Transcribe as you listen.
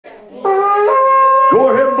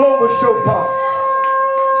blow the shofar.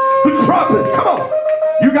 The trumpet, come on.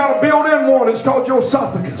 You got to build in one. It's called your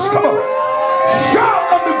esophagus. Come on.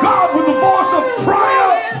 Shout unto God with the voice of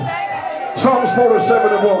triumph. Psalms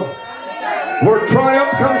 47:1. Word triumph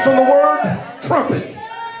comes from the word trumpet.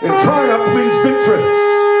 And triumph means victory.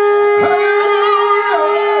 Hallelujah.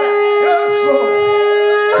 Yes,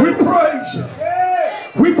 Lord. We praise you.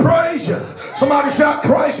 We praise you. Somebody shout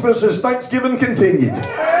Christmas as Thanksgiving continued.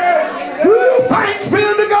 Woo, thanks be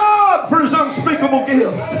unto God for his unspeakable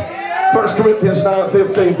gift. 1 Corinthians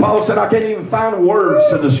 9:15. Paul said, I can't even find words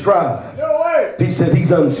to describe. He said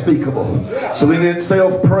he's unspeakable. So in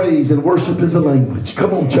itself, praise and worship is a language.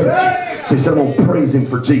 Come on, church. So he said, I'm going to praise him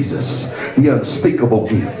for Jesus, the unspeakable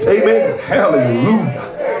gift. Amen.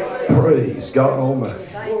 Hallelujah. Praise God Almighty.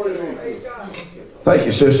 Thank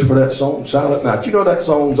you, sister, for that song, Silent Night. You know that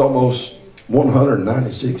song's almost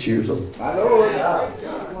 196 years old. I know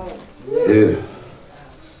it. Yeah.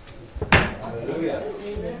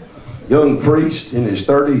 Young priest in his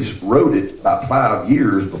 30s wrote it about 5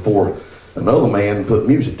 years before another man put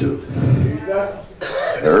music to it. The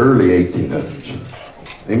early 1800s.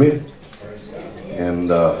 Amen.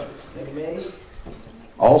 And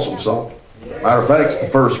awesome song. Matter of fact, it's the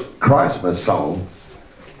first Christmas song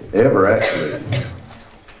ever actually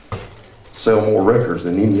sell more records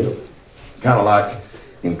than any other. Kind of like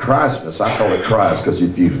in Christmas, I call it Christ because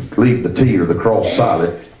if you leave the T or the cross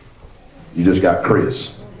silent, you just got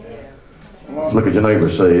Chris. Look at your neighbor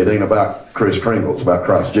and say, it ain't about Chris Kringle, it's about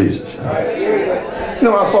Christ Jesus. You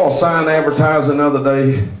know, I saw a sign advertising the other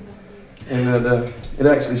day, and it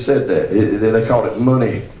actually said that. They called it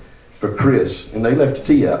money for Chris, and they left the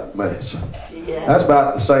T out, Mass. That's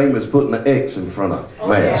about the same as putting an X in front of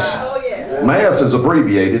Mass. Mass is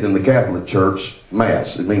abbreviated in the Catholic Church,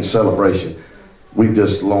 Mass. It means celebration. We've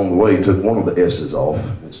just along the way took one of the S's off.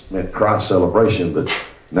 It's meant Christ celebration, but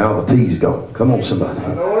now the T's gone. Come on, somebody.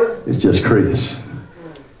 It's just Chris.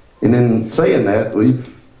 And in saying that, we've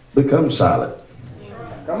become silent.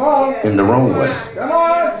 Come on. In the wrong way. Come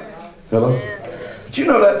on. Hello? But you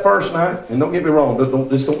know that first night, and don't get me wrong,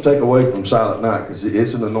 don't take away from Silent Night because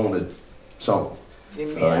it's an anointed song.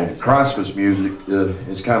 Christmas music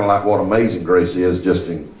is kind of like what Amazing Grace is, just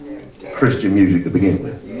in Christian music to begin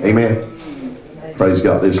with. Amen. Praise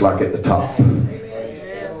God. It's like at the top.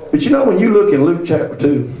 But you know, when you look in Luke chapter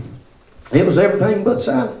 2, it was everything but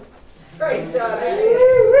silent. Praise God.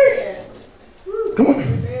 Come on.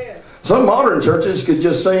 Some modern churches could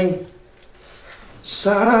just sing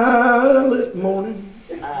Silent Morning,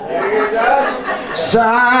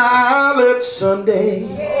 Silent Sunday.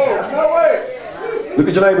 No way. Look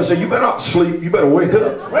at your neighbor and say, you better not sleep, you better wake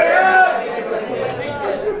up. Wake up!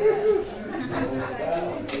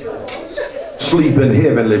 Sleep in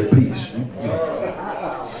heavenly peace.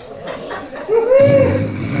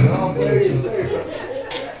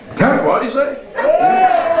 What do you say?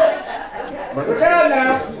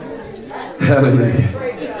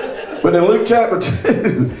 Hallelujah. But in Luke chapter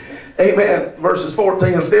 2, amen, verses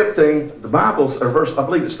 14 and 15, the Bible's, or verse, I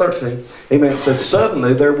believe it's 13, amen, it says,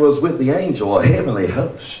 suddenly there was with the angel a heavenly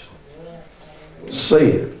host,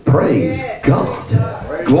 saying, praise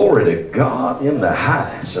God, glory to God in the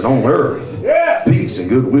highest, and on earth, peace and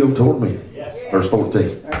goodwill toward men. Verse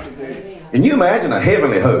 14. And you imagine a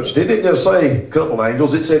heavenly host. It didn't just say a couple of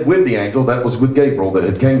angels. It said with the angel. That was with Gabriel that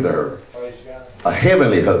had came to her. A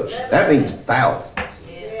heavenly host. That means thousands.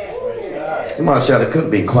 Somebody shout, it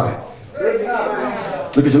couldn't be quiet.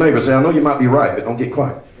 Look at your neighbor and say, I know you might be right, but don't get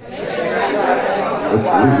quiet.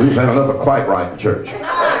 We've had enough of quiet right in church.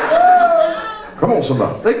 Come on,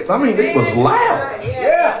 somebody. I mean, it was loud.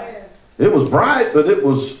 It was bright, but it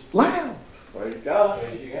was loud.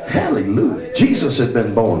 Hallelujah. Jesus had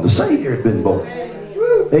been born. The Savior had been born.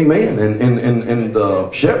 Amen. And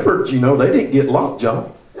shepherds, you know, they didn't get lockjaw.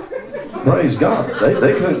 Praise God.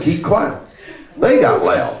 They couldn't keep quiet. They got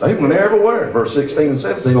loud. They went everywhere. Verse 16 and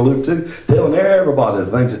 17 of Luke 2, telling everybody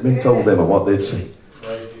the things that had been told them and what they'd seen.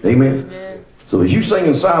 Amen. So as you sing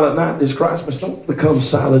in Silent Night this Christmas, don't become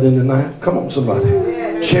silent in the night. Come on,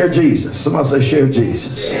 somebody. Share Jesus. Somebody say, share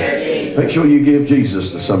Jesus. Share Jesus. Make sure you give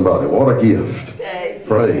Jesus to somebody. What a gift.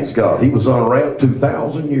 Praise God. He was unwrapped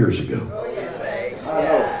 2,000 years ago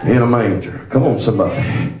in a manger. Come on,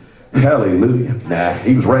 somebody. Hallelujah. Nah,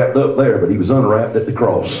 he was wrapped up there, but he was unwrapped at the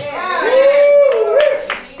cross.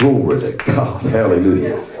 Glory to God.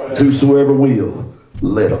 Hallelujah. Whosoever will,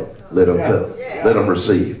 let them come. Let them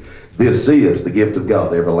receive. This is the gift of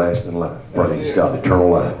God, everlasting life. Praise God, eternal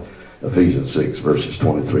life. Ephesians 6 verses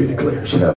 23 declares.